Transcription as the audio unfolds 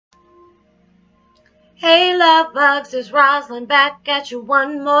Hey love bugs, it's Roslynn back at you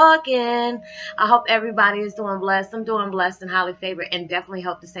one more again. I hope everybody is doing blessed. I'm doing blessed and highly favored, and definitely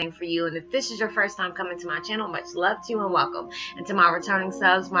hope the same for you. And if this is your first time coming to my channel, much love to you and welcome. And to my returning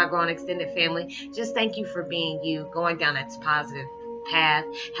subs, my growing extended family, just thank you for being you, going down that positive path,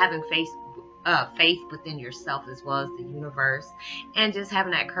 having faith within yourself as well as the universe, and just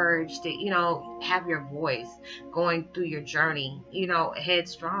having that courage to have your voice going through your journey,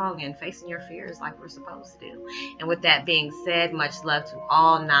 headstrong and facing your fears like we're supposed to do. And with that being said, much love to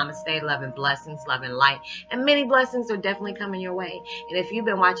all. Namaste, love and blessings, love and light, and many blessings are definitely coming your way. And if you've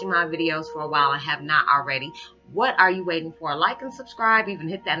been watching my videos for a while and have not already, what are you waiting for? Like and subscribe, even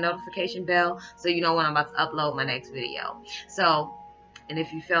hit that notification bell so you know when I'm about to upload my next video. And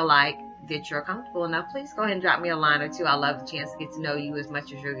if you feel like that you're comfortable enough, please go ahead and drop me a line or two. I love the chance to get to know you as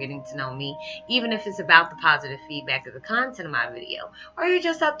much as you're getting to know me, even if it's about the positive feedback of the content of my video, or you're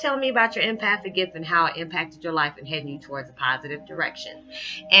just up telling me about your empathic gift and how it impacted your life and heading you towards a positive direction.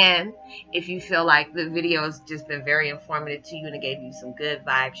 And if you feel like the video has just been very informative to you and it gave you some good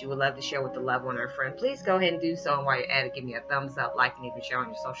vibes you would love to share with a loved one or a friend, please go ahead and do so. And while you're at it, give me a thumbs up, like, and even share on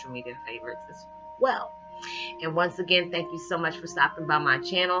your social media favorites as well. And once again, thank you so much for stopping by my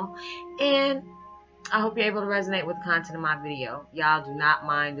channel, and I hope you're able to resonate with the content of my video. Y'all do not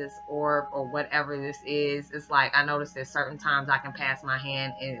mind this orb or whatever this is. It's like I notice that certain times I can pass my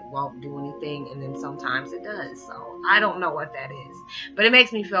hand and it won't do anything, and then sometimes it does. So I don't know what that is, but it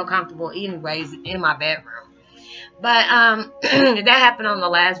makes me feel comfortable anyways in my bedroom. But that happened on the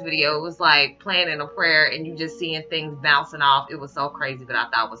last video. It was like planning a prayer and you just seeing things bouncing off. It was so crazy, but I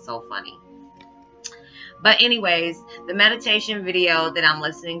thought it was so funny. But anyways, the meditation video that I'm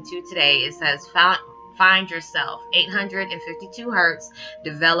listening to today, it says find yourself, 852 hertz,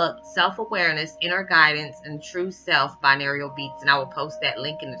 develop self-awareness, inner guidance, and true self binaural beats. And I will post that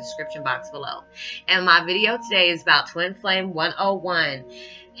link in the description box below. And my video today is about Twin Flame 101.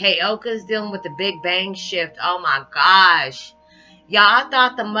 Heyoka is dealing with the Big Bang shift. Oh my gosh. Y'all, I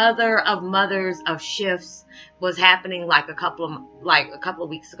thought the mother of mothers of shifts was happening like a couple of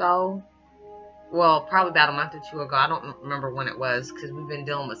weeks ago. Well, probably about a month or two ago. I don't remember when it was because we've been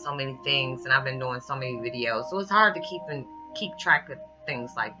dealing with so many things and I've been doing so many videos. So it's hard to keep track of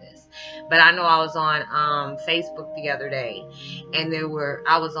things like this. But I know I was on Facebook the other day, and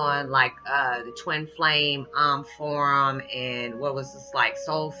I was on like the Twin Flame forum, and what was this, like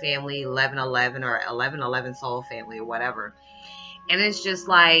Soul Family 1111 or 1111 Soul Family or whatever. And it's just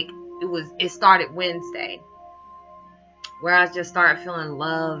like it started Wednesday, where I just started feeling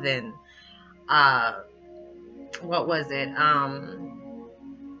love and what was it?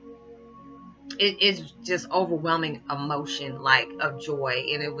 It's just overwhelming emotion, like of joy.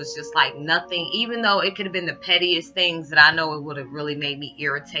 And it was just like nothing, even though it could have been the pettiest things that I know it would have really made me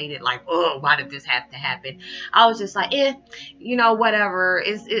irritated. Like, oh, why did this have to happen? I was just like, whatever.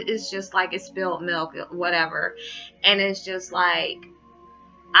 It's just like it spilled milk, whatever. And it's just like,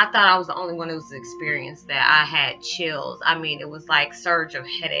 I thought I was the only one who was experienced that. I had chills. I mean, it was like surge of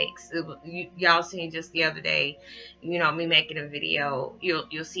headaches. Y'all seen just the other day, me making a video.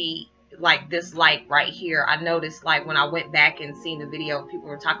 You'll see like this light right here. I noticed like when I went back and seen the video, people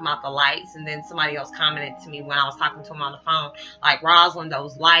were talking about the lights, and then somebody else commented to me when I was talking to him on the phone, like, Roslynn,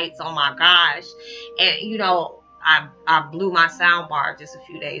 those lights, oh my gosh. And I blew my sound bar just a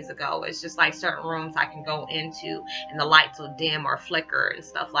few days ago. It's just like certain rooms I can go into and the lights will dim or flicker and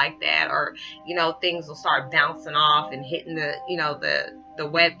stuff like that, or things will start bouncing off and hitting the the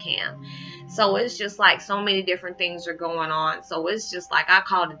webcam. So it's just like so many different things are going on. So it's just like, I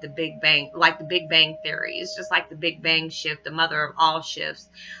called it the Big Bang, like the Big Bang Theory. It's just like the Big Bang shift, the mother of all shifts.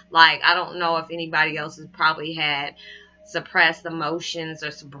 Like, I don't know if anybody else has probably had suppressed emotions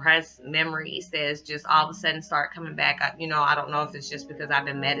or suppressed memories that's just all of a sudden start coming back. I don't know if it's just because I've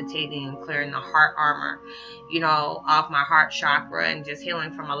been meditating and clearing the heart armor, off my heart chakra, and just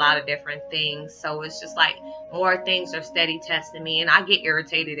healing from a lot of different things. So it's just like more things are steady testing me, and I get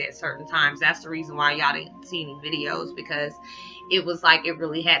irritated at certain times. That's the reason why y'all didn't see any videos, because it was like it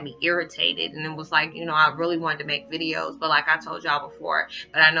really had me irritated. And it was like, I really wanted to make videos, but like I told y'all before,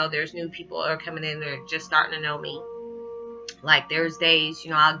 but I know there's new people that are coming in, they're just starting to know me. Like, there's days,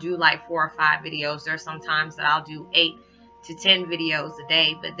 I'll do like 4 or 5 videos. There's sometimes that I'll do 8 to 10 videos a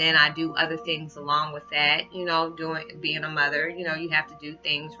day, but then I do other things along with that, being a mother, you have to do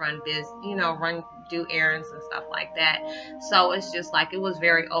things, run business, do errands and stuff like that. So it's just like, it was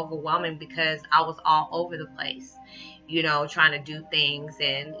very overwhelming because I was all over the place, trying to do things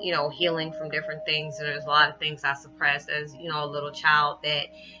and, healing from different things. And there's a lot of things I suppressed as, a little child that,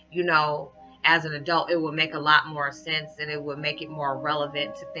 as an adult, it would make a lot more sense, and it would make it more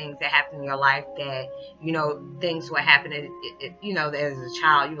relevant to things that happen in your life that, you know, things would happen, you know, as a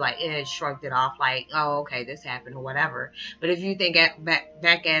child, you like, shrugged it off like, oh, okay, this happened or whatever. But if you think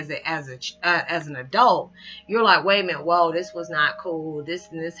back as an adult, you're like, wait a minute, whoa, this was not cool, this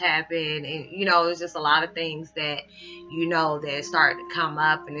and this happened, and, you know, it's just a lot of things that, you know, that start to come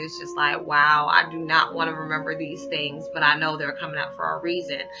up, and it's just like, wow, I do not want to remember these things, but I know they're coming up for a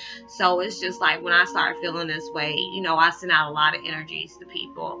reason. So it's just like, when I start feeling this way, you know, I send out a lot of energies to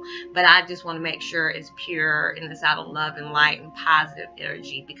people, but I just want to make sure it's pure and it's out of love and light and positive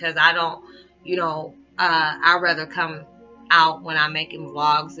energy, because I don't, you know, I'd rather come out when I'm making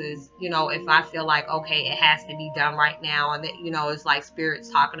vlogs is, you know, if I feel like, okay, it has to be done right now, and that, you know, it's like spirits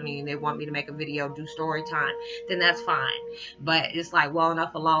talking to me and they want me to make a video, do story time, then that's fine. But it's like, well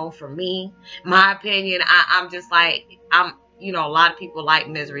enough alone for me, my opinion. I'm just like, you know, a lot of people like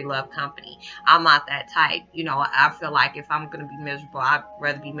misery love company. I'm not that type. You know, I feel like if I'm going to be miserable, I'd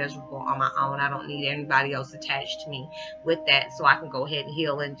rather be miserable on my own. I don't need anybody else attached to me with that. So I can go ahead and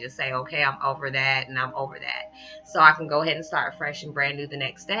heal and just say, okay, I'm over that and I'm over that. So I can go ahead and start fresh and brand new the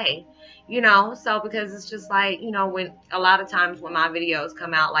next day. You know, so because it's just like, you know, when a lot of times when my videos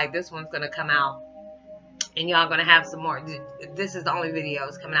come out, like this one's going to come out, and y'all gonna have some more. This is the only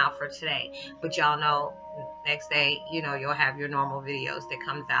videos coming out for today, but y'all know next day, you know, you'll have your normal videos that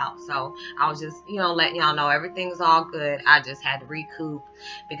comes out. So I was just, you know, letting y'all know everything's all good. I just had to recoup,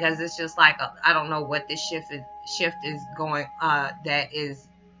 because it's just like I don't know what this shift is going that is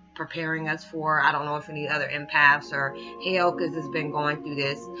preparing us for. I don't know if any other empaths or Heyokas has been going through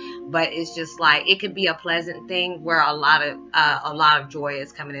this, but it's just like, it could be a pleasant thing where a lot of joy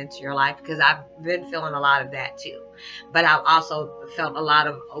is coming into your life, because I've been feeling a lot of that too. But I've also felt a lot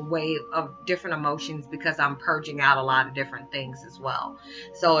of a wave of different emotions, because I'm purging out a lot of different things as well.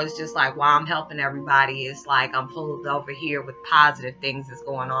 So it's just like, while I'm helping everybody, it's like I'm pulled over here with positive things that's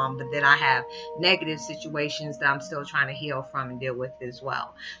going on, but then I have negative situations that I'm still trying to heal from and deal with as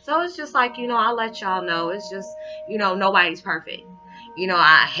well. So it's just like, you know, I'll let y'all know, it's just, you know, nobody's perfect. You know,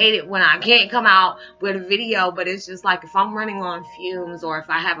 I hate it when I can't come out with a video, but it's just like, if I'm running on fumes, or if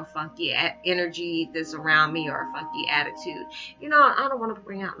I have a funky energy that's around me, or a funky attitude, you know, I don't want to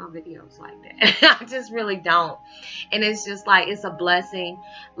bring out no videos like that. I just really don't. And it's just like, it's a blessing.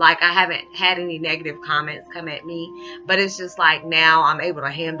 Like, I haven't had any negative comments come at me, but it's just like, now I'm able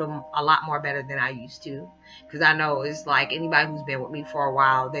to handle them a lot more better than I used to. Because I know it's like, anybody who's been with me for a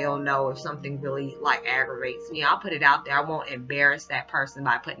while, they'll know if something really like aggravates me, I'll put it out there. I won't embarrass that person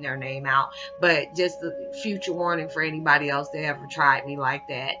by putting their name out, but just a future warning for anybody else that ever tried me like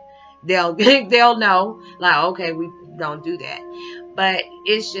that. They'll know, like, okay, we don't do that. But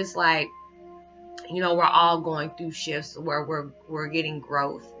it's just like, you know, we're all going through shifts where we're getting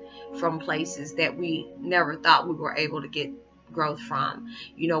growth from places that we never thought we were able to get growth from.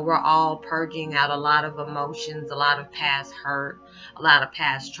 You know, we're all purging out a lot of emotions, a lot of past hurt, a lot of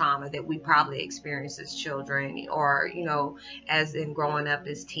past trauma that we probably experienced as children, or, you know, as in growing up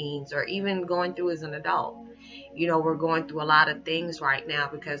as teens, or even going through as an adult. You know, we're going through a lot of things right now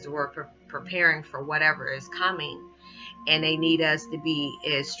because we're preparing for whatever is coming, and they need us to be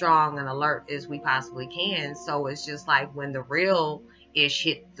as strong and alert as we possibly can. So it's just like, when the real ish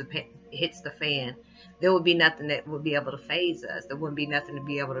hits the fan, there would be nothing that would be able to phase us. There wouldn't be nothing to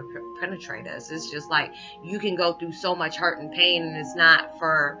be able to penetrate us. It's just like, you can go through so much hurt and pain, and it's not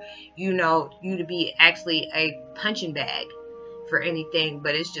for, you know, you to be actually a punching bag for anything.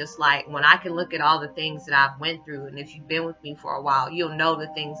 But it's just like, when I can look at all the things that I've went through, and if you've been with me for a while, you'll know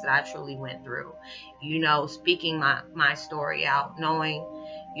the things that I truly went through. You know, speaking my story out, knowing,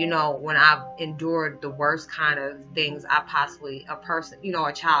 you know, when I've endured the worst kind of things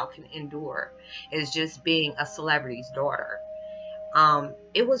a child can endure, is just being a celebrity's daughter.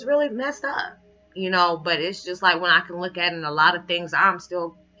 It was really messed up, you know, but it's just like, when I can look at it, and a lot of things I'm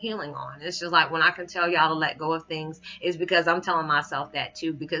still healing on. It's just like, when I can tell y'all to let go of things, it's because I'm telling myself that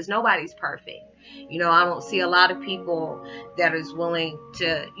too, because nobody's perfect. You know, I don't see a lot of people that is willing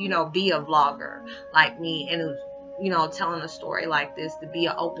to, you know, be a vlogger like me, and, you know, telling a story like this, to be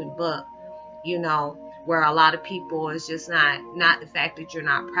an open book, you know, where a lot of people, is just not the fact that you're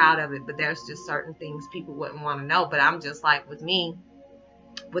not proud of it, but there's just certain things people wouldn't want to know. But I'm just like, with me,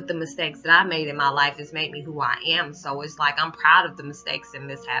 with the mistakes that I made in my life, has made me who I am. So it's like, I'm proud of the mistakes and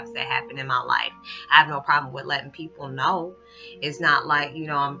mishaps that happened in my life. I have no problem with letting people know. It's not like, you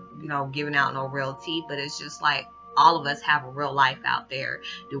know, I'm, you know, giving out no real tea, but it's just like, all of us have a real life out there,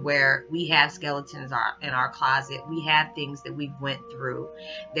 to where we have skeletons in our closet. We have things that we've went through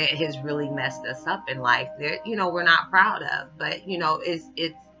that has really messed us up in life that, you know, we're not proud of. But, you know, it's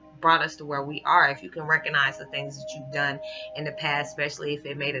brought us to where we are. If you can recognize the things that you've done in the past, especially if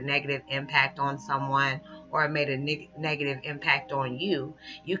it made a negative impact on someone or it made a negative impact on you,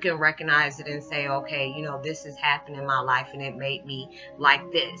 you can recognize it and say, okay, you know, this has happened in my life and it made me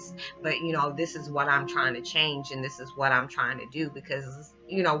like this. But, you know, this is what I'm trying to change and this is what I'm trying to do, because,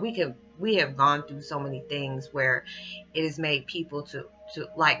 you know, we have gone through so many things where it has made people to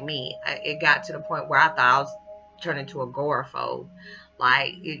like me. It got to the point where I thought I was turning into agoraphobe.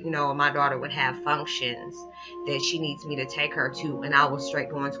 Like, you know, my daughter would have functions that she needs me to take her to, and I was straight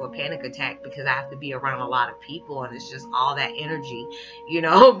going to a panic attack because I have to be around a lot of people, and it's just all that energy, you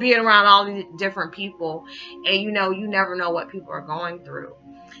know, being around all these different people, and, you know, you never know what people are going through.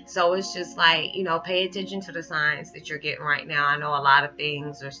 So it's just like, you know, pay attention to the signs that you're getting right now. I know a lot of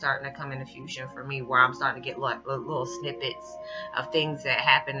things are starting to come into fusion for me, where I'm starting to get like little snippets of things that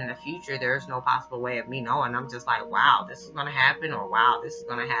happen in the future. There's no possible way of me knowing. I'm just like, wow, this is going to happen, or wow, this is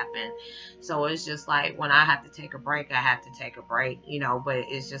going to happen. So it's just like, when I have to take a break, I have to take a break, you know, but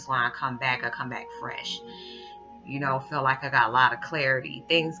it's just when I come back fresh. You know, feel like I got a lot of clarity.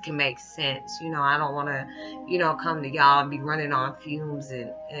 Things can make sense. You know, I don't want to, you know, come to y'all and be running on fumes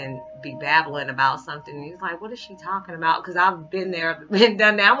and be babbling about something. And he's like, what is she talking about? Because I've been there, been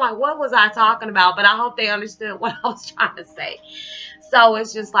done that. I'm like, what was I talking about? But I hope they understood what I was trying to say. So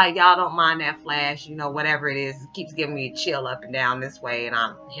it's just like, y'all don't mind that flash, you know, whatever it is, it keeps giving me a chill up and down this way, and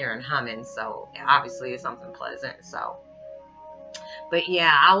I'm hearing humming. So obviously it's something pleasant. So. But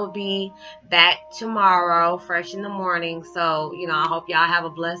yeah, I will be back tomorrow, fresh in the morning. So, you know, I hope y'all have a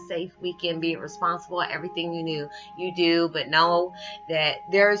blessed, safe weekend. Be responsible at everything you do. But know that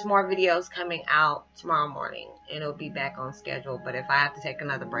there's more videos coming out tomorrow morning, and it'll be back on schedule. But if I have to take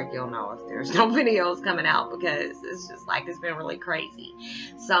another break, you'll know if there's no videos coming out, because it's just like, it's been really crazy.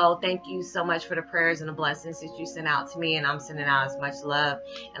 So thank you so much for the prayers and the blessings that you sent out to me. And I'm sending out as much love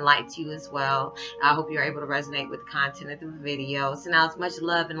and light to you as well. I hope you're able to resonate with the content of the video. Send out as much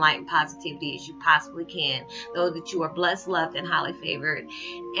love and light and positivity as you possibly can. Know that you are blessed, loved, and highly favored.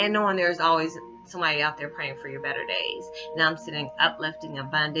 And knowing there's always somebody out there praying for your better days. Now I'm sending uplifting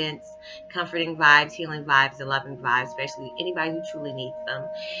abundance, comforting vibes, healing vibes, and loving vibes, especially anybody who truly needs them.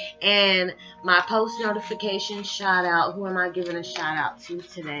 And my post notification shout out. Who am I giving a shout out to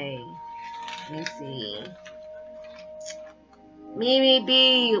today? Let me see. Mimi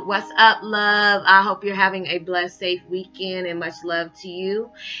B, what's up, love? I hope you're having a blessed, safe weekend, and much love to you.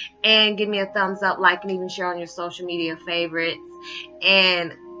 And give me a thumbs up, like, and even share on your social media favorites.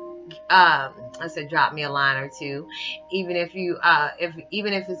 And I said drop me a line or two, even if you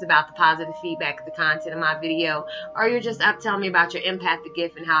even if it's about the positive feedback of the content of my video, or you're just up telling me about your empathic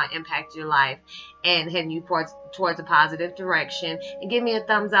gift and how it impacts your life and heading you towards a positive direction. And give me a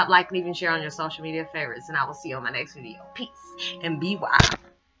thumbs up, like, and even share on your social media favorites, and I will see you on my next video. Peace and be wild.